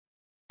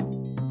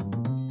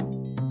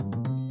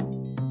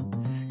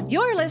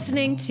You're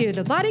listening to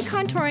the Body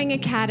Contouring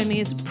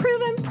Academy's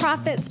Proven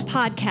Profits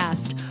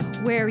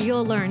podcast, where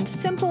you'll learn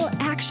simple,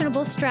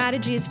 actionable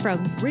strategies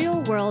from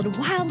real-world,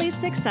 wildly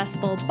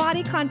successful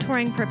body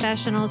contouring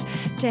professionals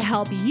to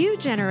help you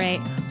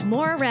generate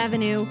more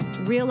revenue,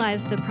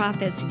 realize the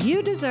profits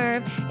you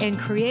deserve, and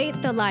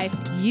create the life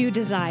you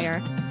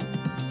desire.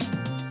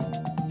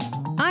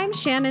 I'm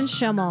Shannon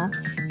Schimmel.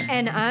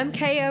 And I'm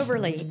Kay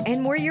Overly,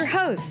 and we're your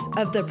hosts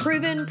of the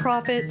Proven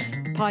Profits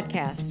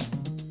podcast.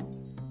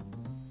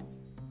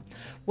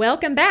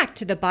 Welcome back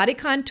to the Body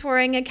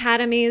Contouring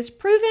Academy's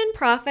Proven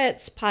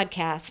Profits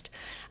podcast.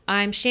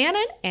 I'm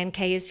Shannon, and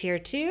Kay is here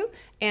too.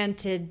 And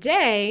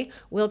today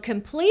we'll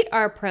complete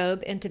our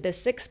probe into the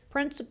 6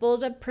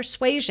 principles of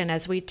persuasion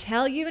as we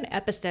tell you in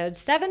episode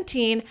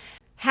 17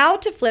 how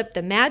to flip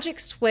the magic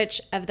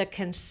switch of the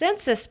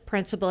consensus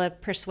principle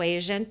of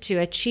persuasion to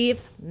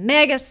achieve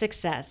mega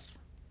success.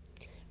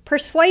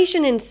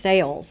 Persuasion in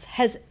sales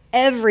has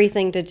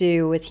everything to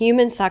do with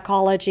human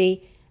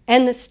psychology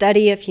and the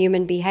study of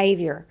human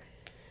behavior.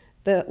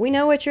 But we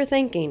know what you're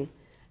thinking.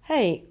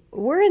 Hey,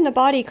 we're in the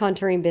body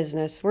contouring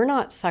business. We're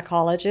not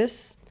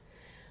psychologists.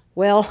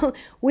 Well,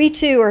 we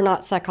too are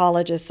not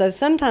psychologists, so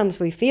sometimes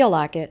we feel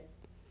like it.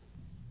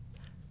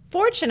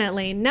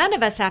 Fortunately, none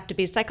of us have to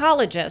be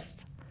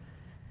psychologists.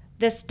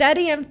 The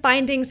study and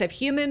findings of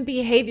human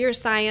behavior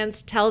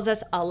science tells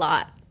us a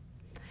lot.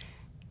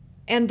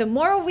 And the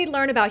more we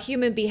learn about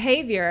human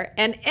behavior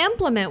and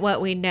implement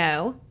what we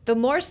know, the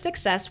more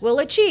success we'll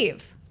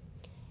achieve.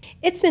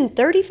 It's been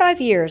 35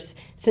 years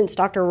since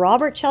Dr.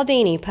 Robert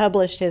Cialdini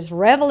published his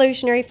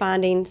revolutionary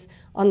findings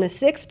on the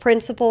 6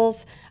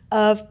 principles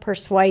of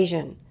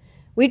persuasion.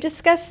 We've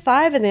discussed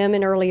 5 of them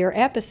in earlier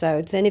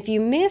episodes, and if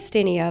you missed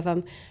any of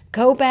them,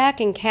 go back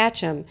and catch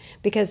them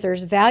because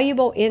there's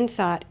valuable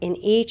insight in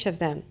each of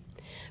them.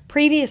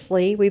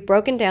 Previously, we've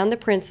broken down the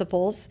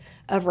principles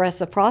of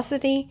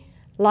reciprocity,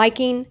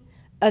 liking,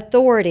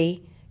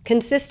 authority,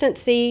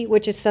 consistency,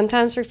 which is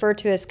sometimes referred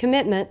to as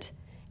commitment,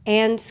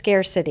 and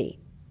scarcity.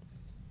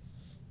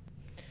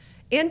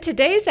 In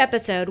today's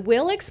episode,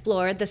 we'll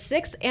explore the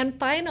 6th and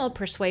final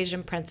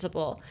persuasion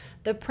principle,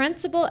 the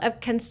principle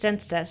of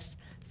consensus,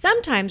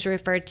 sometimes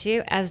referred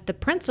to as the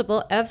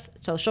principle of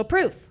social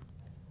proof.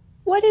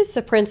 What is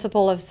the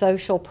principle of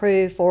social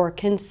proof or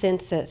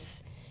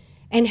consensus?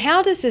 And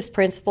how does this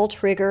principle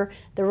trigger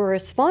the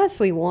response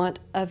we want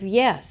of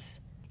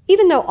yes?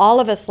 Even though all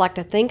of us like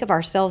to think of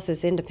ourselves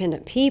as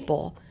independent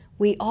people,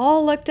 we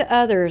all look to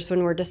others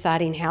when we're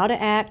deciding how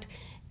to act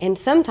and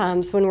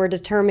sometimes when we're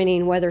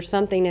determining whether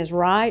something is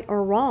right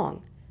or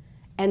wrong.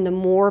 And the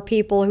more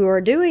people who are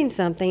doing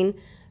something,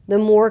 the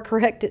more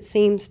correct it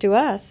seems to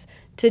us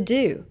to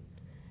do.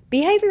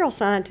 Behavioral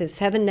scientists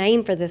have a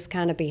name for this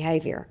kind of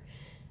behavior.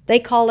 They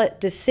call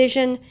it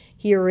decision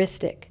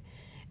heuristic,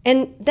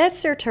 and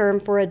that's their term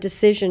for a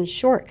decision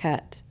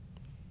shortcut.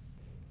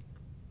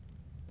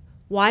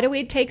 Why do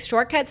we take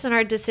shortcuts in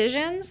our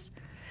decisions?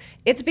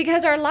 It's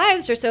because our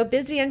lives are so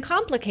busy and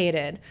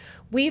complicated.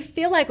 We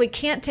feel like we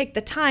can't take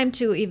the time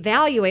to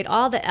evaluate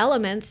all the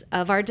elements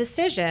of our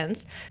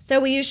decisions, so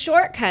we use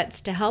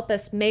shortcuts to help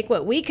us make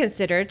what we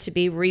consider to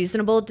be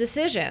reasonable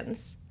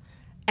decisions.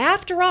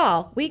 After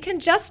all, we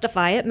can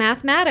justify it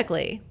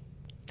mathematically.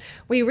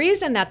 We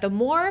reason that the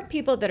more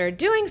people that are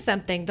doing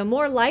something, the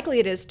more likely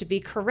it is to be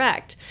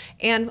correct.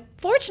 And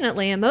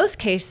fortunately, in most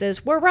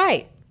cases, we're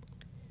right.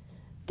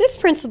 This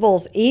principle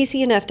is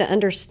easy enough to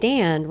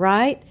understand,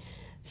 right?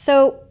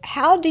 So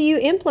how do you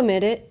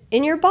implement it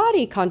in your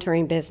body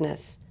contouring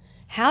business?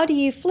 How do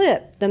you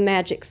flip the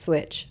magic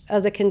switch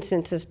of the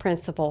consensus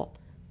principle?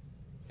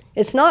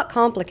 It's not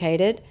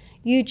complicated.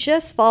 You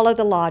just follow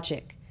the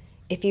logic.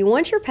 If you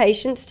want your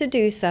patients to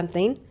do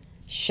something,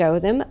 show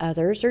them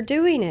others are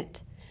doing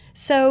it.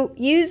 So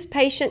use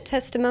patient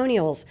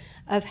testimonials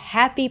of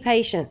happy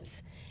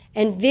patients,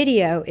 and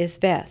video is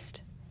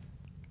best.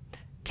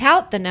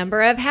 Tout the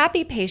number of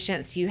happy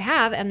patients you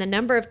have and the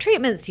number of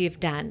treatments you've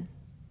done.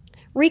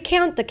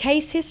 Recount the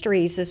case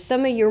histories of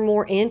some of your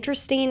more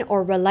interesting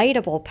or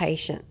relatable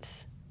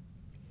patients.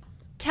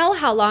 Tell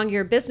how long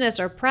your business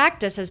or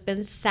practice has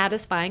been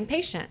satisfying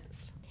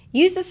patients.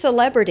 Use a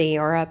celebrity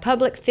or a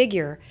public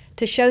figure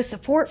to show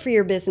support for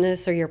your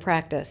business or your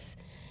practice.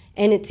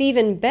 And it's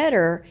even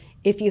better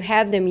if you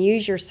have them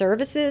use your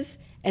services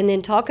and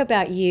then talk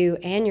about you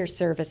and your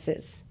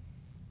services.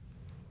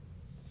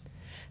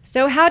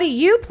 So how do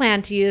you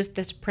plan to use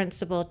this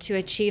principle to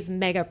achieve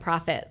mega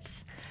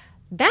profits?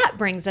 That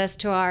brings us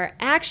to our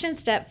action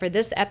step for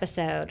this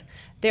episode.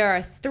 There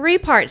are 3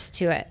 parts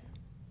to it.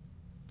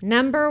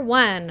 Number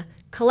 1,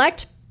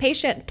 collect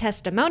patient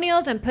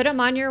testimonials and put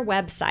them on your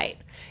website.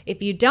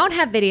 If you don't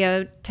have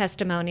video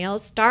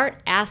testimonials,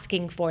 start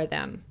asking for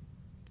them.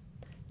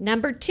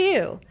 Number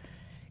 2,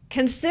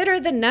 consider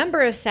the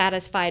number of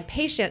satisfied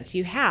patients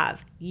you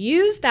have.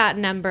 Use that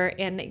number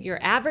in your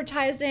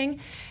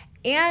advertising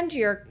and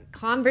your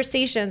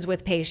conversations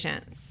with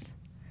patients.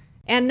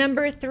 And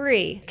number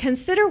 3,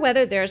 consider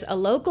whether there's a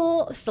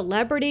local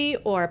celebrity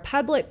or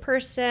public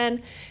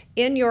person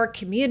in your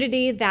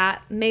community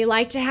that may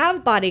like to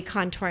have body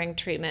contouring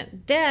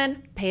treatment.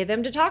 Then pay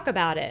them to talk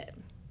about it.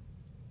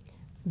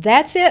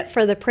 That's it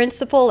for the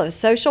principle of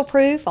social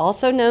proof,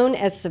 also known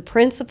as the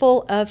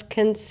principle of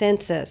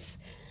consensus.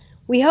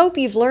 We hope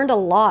you've learned a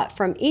lot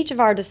from each of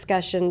our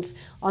discussions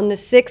on the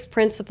 6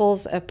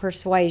 principles of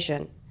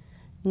persuasion.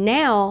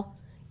 Now,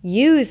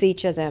 use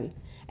each of them.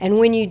 And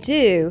when you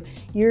do,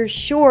 you're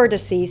sure to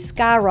see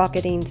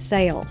skyrocketing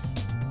sales.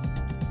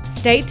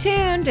 Stay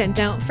tuned and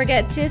don't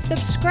forget to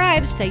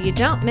subscribe so you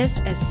don't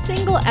miss a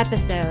single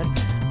episode.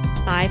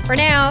 Bye for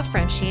now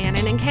from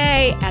Shannon and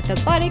Kay at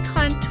the Body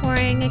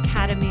Contouring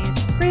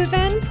Academy's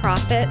Proven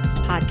Profits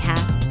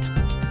Podcast.